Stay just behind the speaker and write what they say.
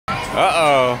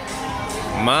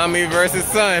Uh-oh. Mommy versus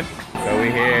son. So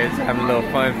we here just having a little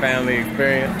fun family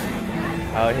experience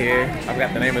out here. I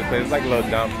forgot the name of the place. It's like a little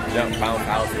jump bounce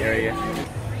house area.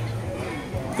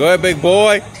 Go ahead, big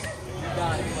boy. You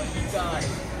got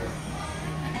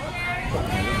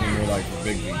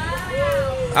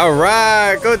it. All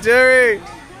right, go Jerry.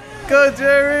 Go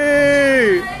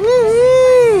Jerry.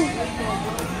 Woo-hoo.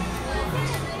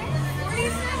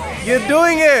 You're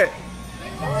doing it.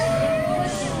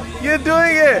 You're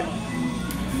doing it.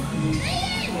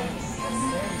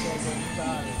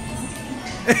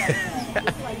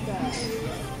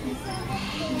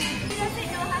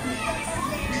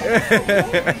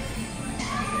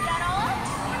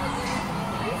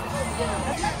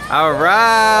 All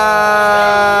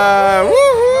right.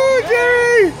 Woohoo,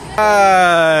 Jerry.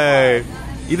 Hi.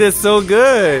 You did so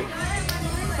good.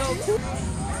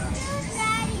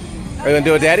 Are you gonna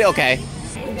do it, Daddy? Okay.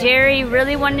 Jerry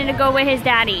really wanted to go with his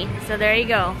daddy, so there you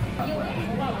go.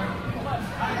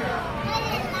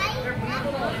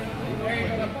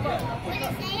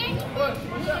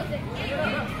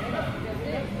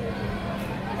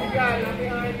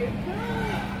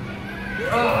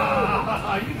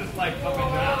 Oh, you just like fucking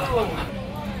down.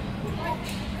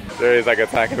 Jerry's like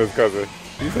attacking his cousin.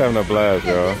 He's having a blast,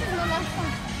 yo.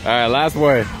 Alright, last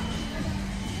one.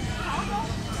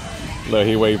 Look,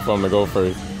 he waiting for him to go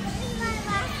first.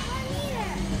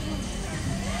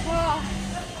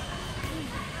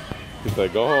 He's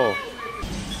like, go home.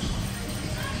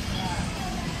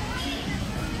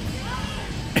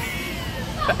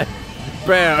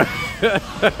 Bam!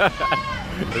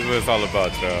 This is what it's all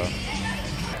about, y'all.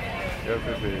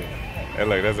 Hey,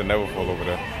 look, there's a Neverfull over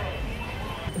there.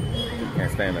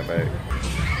 Can't stand that bag.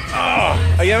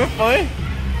 Oh, are you having fun?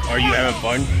 Are you having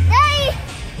fun? Hey!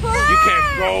 You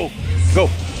can't go. Go.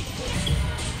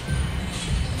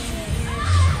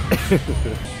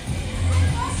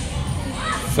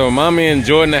 So Mommy and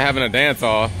Jordan are having a dance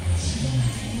off.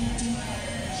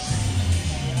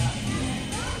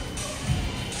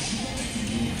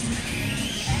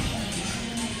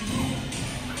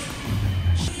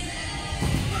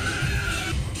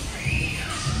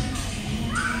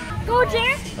 Go, Jer.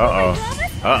 Uh-oh.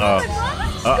 Uh-oh.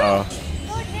 Uh-oh.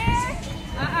 Go, Jer.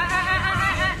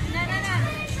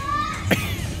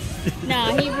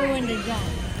 No, he ruined the jump.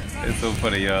 It's so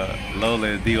funny, Lola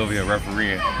and D over here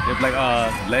refereeing. They're like,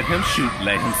 let him shoot,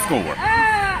 let him score.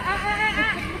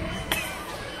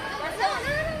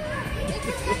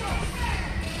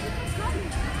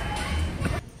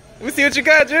 Let me see what you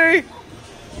got, Jerry.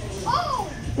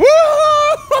 Oh.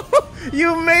 Woo!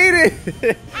 You made it!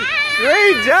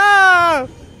 Great job!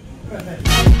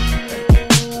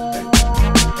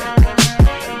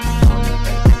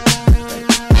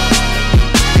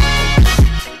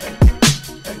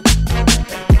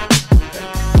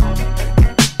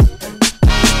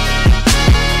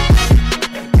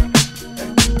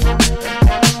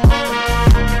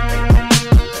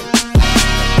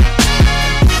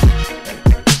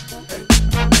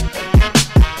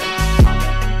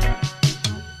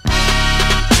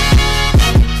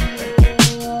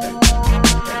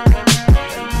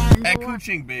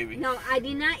 Baby. No, I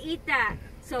did not eat that.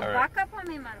 So back up on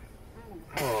me, man.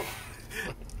 Oh.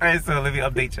 Alright, so let me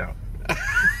update y'all.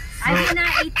 I did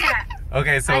not eat that.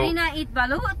 Okay, so I did not eat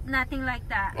balut, nothing like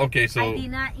that. Okay, so I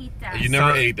did not eat that. You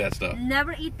never ate that stuff.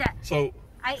 Never eat that. So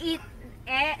I eat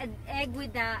egg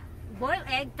with the boiled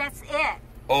egg. That's it.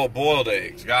 oh, boiled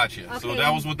eggs. Gotcha. Okay. So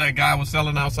that was what that guy was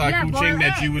selling outside Yeah, Kuching boiled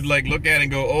that you eggs. would like look at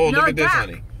and go, oh, No look at this, duck.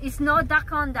 honey. It's no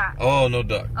duck on that. Oh, no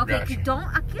duck. Okay, Gotcha.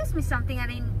 don't accuse me something I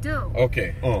didn't do.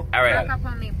 Okay. Oh. all right. Back up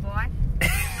on me, boy.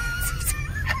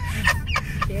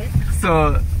 Shit.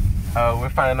 So we're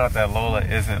finding out that Lola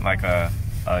isn't like a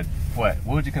what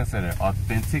would you consider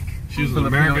authentic? She was an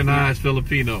Filipino? Americanized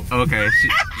Filipino. Okay.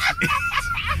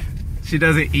 She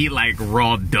doesn't eat like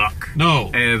raw duck. No.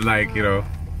 And like, you know.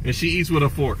 And she eats with a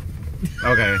fork.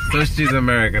 Okay, so she's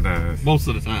Americanized. Most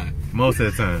of the time. Most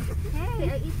of the time. Hey,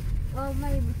 I eat all my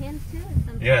hands too.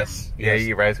 Sometimes. Yes. Yeah, you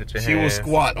eat rice with your She hands. will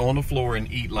squat on the floor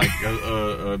and eat like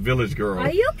a village girl.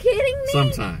 Are you kidding me?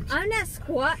 Sometimes. I'm not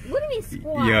squat. What do you mean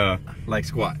squat? Yeah. Like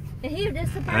squat. Here,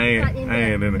 there's a I spot ain't in in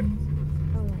there. it.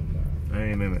 Oh my god. I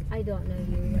ain't in it. I don't know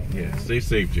you right Yeah. now. Stay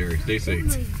safe, Jerry. Stay Oh safe.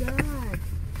 my god.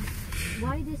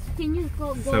 Why this? Can you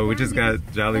go So we down just got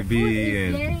because Jolly the food Bee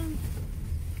is and getting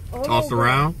all Tossed over.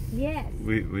 around? Yes.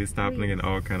 we stopped Please. getting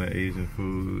all kind of Asian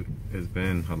food. It's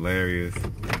been hilarious.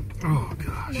 Oh,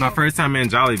 gosh. My first time in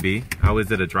Jollibee, I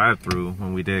was at a drive-thru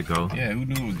when we did go. Yeah, who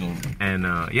knew it was going to be? And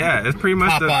yeah, it's pretty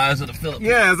much Popeyes of the Philippines.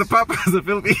 Yeah, it's a Popeyes of the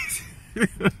Philippines.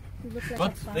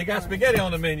 But they got spaghetti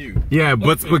on the menu. Yeah,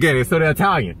 but spaghetti, so they're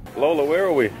Italian. Lola, where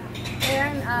are we? We're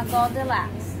in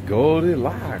Goldilocks.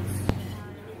 Goldilocks.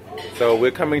 So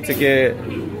we're coming to get,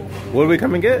 what are we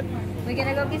coming to get? We're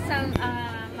gonna go get some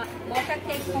mocha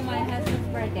cake for my husband's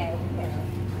birthday.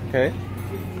 Okay.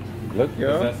 Look,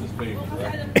 y'all. That's his favorite,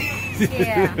 right?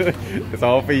 Yeah. It's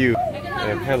all for you.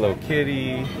 And Hello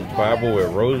Kitty, Bible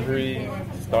with rosary,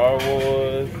 Star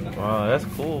Wars. Wow, that's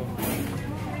cool.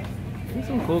 These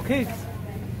some cool cakes.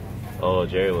 Oh,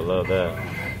 Jerry would love that.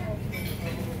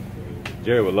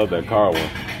 Jerry would love that car one.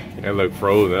 And look,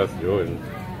 frozen. That's Jordan.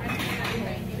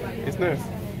 It's nice.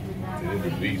 There's a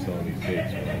beast on these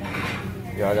cakes,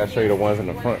 man. Yeah, I gotta show you the ones in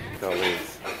the front.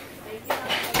 It's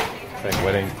like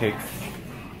wedding cakes.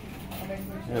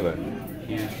 Yeah, look.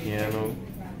 Huge piano.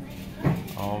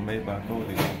 All made by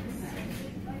Goldilocks.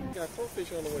 You got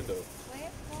crawfish on the window.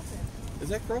 Where's crawfish? Is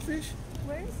that crawfish?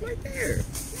 Where is it? Right there.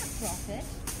 That's crawfish.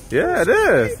 Yeah, it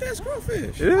is. That's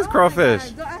crawfish. It is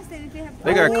crawfish. Go ask them if they have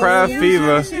They got crawfish. crab fever.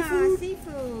 Yeah,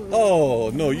 seafood.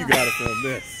 Oh, no, you got it from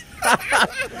this.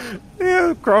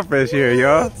 Yeah, crawfish here,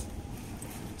 y'all.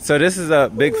 So this is a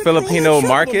big Filipino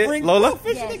market, Lola?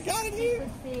 Yes, Seafood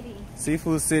City.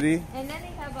 Seafood City, And then they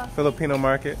have a Filipino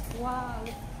market. wow.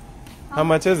 How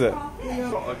much is it?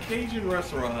 A Cajun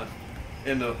restaurant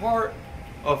in the heart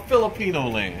of Filipino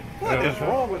land. What is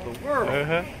wrong with the world?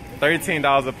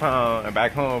 $13 a pound, and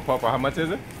back home, Papa, how much is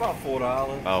it? About $4.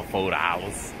 Oh,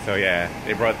 $4. So yeah,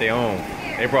 they brought their own.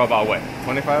 They brought about what,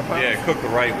 25 pounds? Yeah, cooked the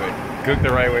right way. Cooked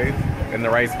the right way, and the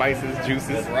right spices, juices.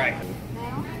 That's right.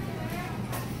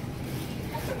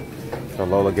 So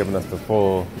Lola giving us the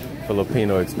full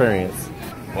Filipino experience.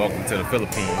 Welcome to the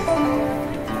Philippines.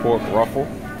 Pork ruffle.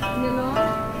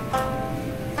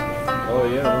 Oh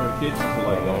yeah, we're in the kitchen for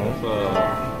like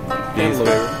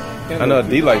I know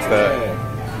D likes that.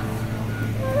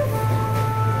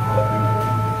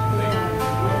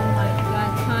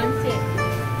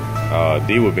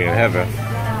 D would be in heaven.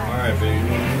 Alright, baby, you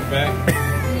wanna move back?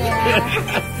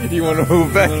 Yeah. You want to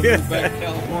move back? You wanna move back to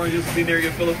California just to be near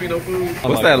your Filipino food?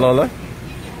 What's that, Lola?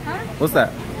 Huh? What's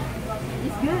that?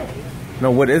 It's good. No,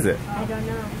 what is it? I don't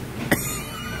know.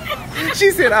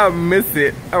 She said, I miss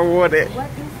it. I want it. What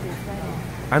is this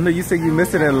right now? I know you said you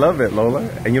miss it and love it, Lola,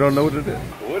 and you don't know what it is.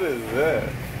 What is that?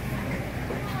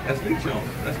 That's beef chunk.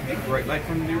 That's beef, right? Like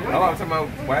from the original. Oh, I'm talking about,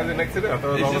 why is it next to that? I thought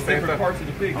it was It's all the just same different stuff. parts of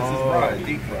the pig. This is Oh. fried,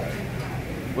 deep fried.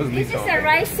 What's meat This is on a it?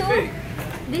 rice soup. Pig.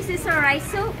 This is a rice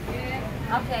soup.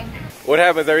 Okay. What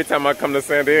happens every time I come to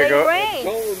San Diego? They rain.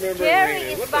 Don't remember Jerry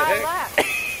raining. is What the bad heck? luck.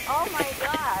 Oh my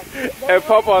God. And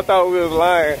Papa thought we was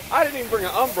lying. I didn't even bring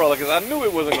an umbrella because I knew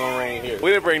it wasn't gonna rain here. We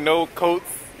didn't bring no coats,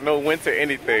 no winter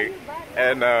anything.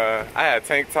 And I had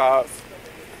tank tops,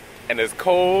 and it's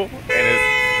cold, and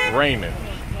it's raining.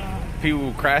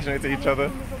 People crashing into each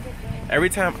other. Every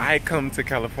time I come to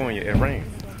California, it rains.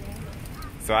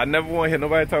 So I never want to hear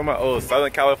nobody talking about, oh,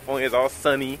 Southern California is all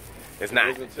sunny. It's not. It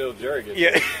wasn't until Jerry gets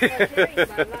Yeah. Jerry's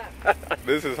bad luck.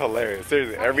 This is hilarious.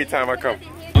 Seriously, every time I come.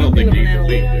 I don't think you eat the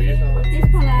beef, do you? This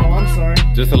palava. Oh, I'm sorry.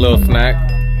 Just a little snack.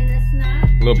 And a snack.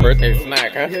 Little birthday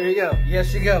snack, huh? Here you go.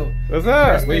 Yes, you go. What's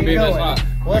up? Where you that's going? hot.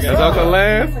 What's Is up? Uncle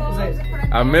Lance? What's this?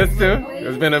 I missed him.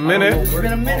 It's been a minute. It's been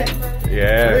a minute.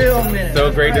 Yeah. Real minute. So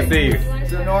That's great to right. see you.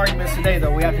 There's no arguments today,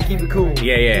 though. We have to keep it cool.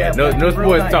 Yeah. we No have to keep it real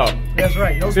sports nice. talk. That's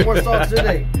right. No sports talk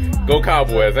today. Go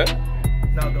Cowboys, huh?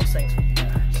 No, go Saints for you guys.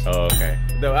 Oh, okay.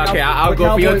 No, okay, Now, I'll but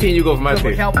go for your Cowboys- team, you go for my but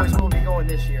team. Cowboys will be going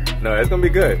this year. No, it's gonna be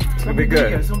good. It's gonna be Year.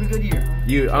 good. It's gonna be a good year.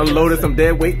 You unloaded some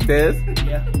dead weight, Des?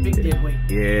 Yeah, big dead weight.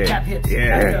 Yeah. Cap hits.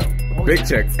 Yeah. Let's go. Oh, Big yeah.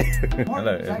 checks. Mark, Look, Zach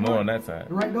there's more Mark. on that side.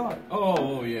 The right guard.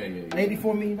 Oh, yeah.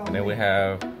 $84 million. And then we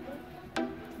have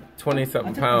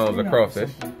 20-something I took pounds my of screen out.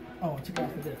 crawfish. Oh, I took it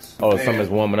out for this. Oh, something's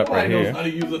warming up right Nobody knows here. how to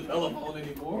use a telephone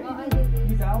anymore.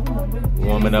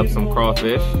 Warming up some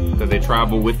crawfish because they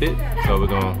travel with it. So we're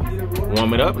gonna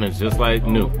warm it up and it's just like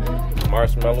new.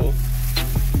 Marshmallows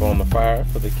on the fire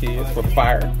for the kids, for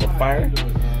fire.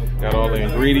 Got all the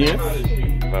ingredients.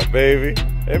 My baby.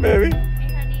 Hey, baby.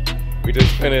 We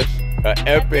just finished an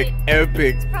epic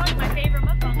Probably my favorite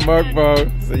mukbang.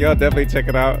 mukbang. So y'all definitely check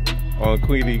it out on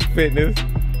Queenie Fitness.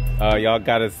 Y'all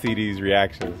gotta see these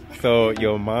reactions. So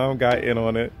your mom got in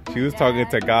on it. She was talking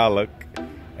Tagalog,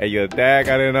 and your dad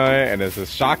got in on it, and it's a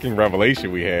shocking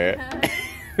revelation we had.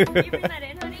 You bring that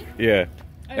in, honey? Yeah.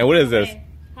 And what is this?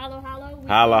 Hello.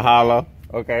 Holla holla.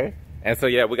 Okay. And so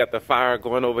yeah, we got the fire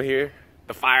going over here.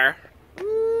 The fire.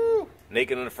 Woo.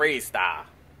 Naked and Afraid style.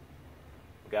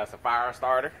 We got some fire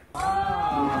starter.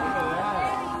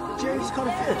 Jerry just caught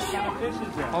a fish.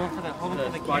 Hold for the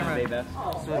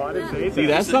camera. See,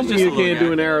 that's something you can't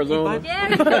do in Arizona.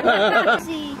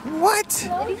 What?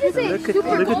 Look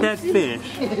at that fish.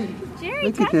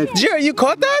 Jerry, touch it. Jerry, you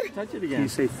caught that? Touch it again. You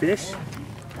say fish?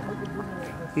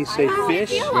 You say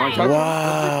fish? You want to touch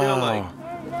Wow.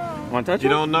 it? Want to touch You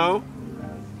it? don't know?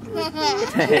 What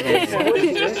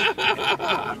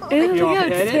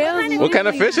kind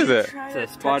of fish is it? It's a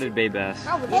spotted bay bass.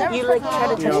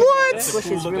 What?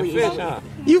 Fish, huh?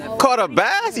 You caught a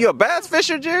bass? You a bass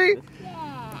fisher, Jerry?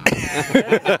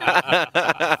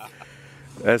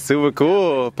 That's super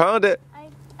cool. Pound it.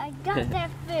 I got that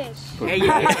fish.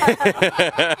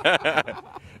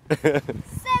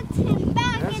 Sent him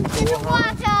back into the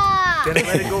water. Gotta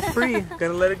let it go free.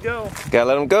 Gotta let it go. Gotta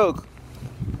let him go.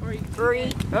 Free.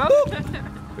 Oh.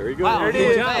 There you go. Wow, there it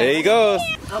is. There he goes.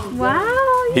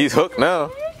 Wow. He's hooked now.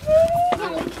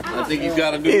 I think he's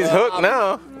got a new He's hooked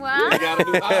now. Wow. He got a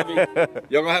new hobby.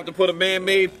 Y'all gonna have to put a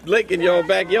man-made lake in your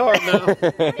backyard now.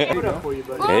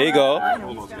 There you go.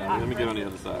 Hold on, Scotty. Let me get on the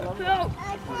other side.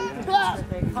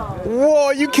 Whoa,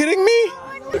 are you kidding me?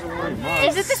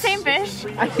 Is it the same fish?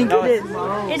 I think it is.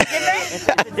 It's different? It's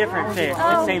a different fish. It's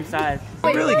the same size.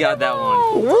 You really got that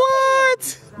one.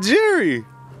 What? Jerry.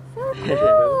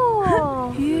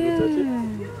 Oh.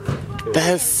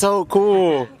 That's so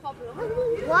cool.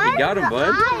 Why got him, bud.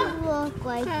 I look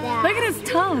like that? Look at his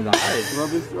tongue.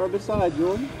 Rub his side,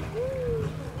 Jordan.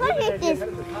 Look at this.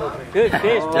 Good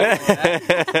fish,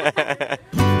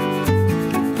 bro.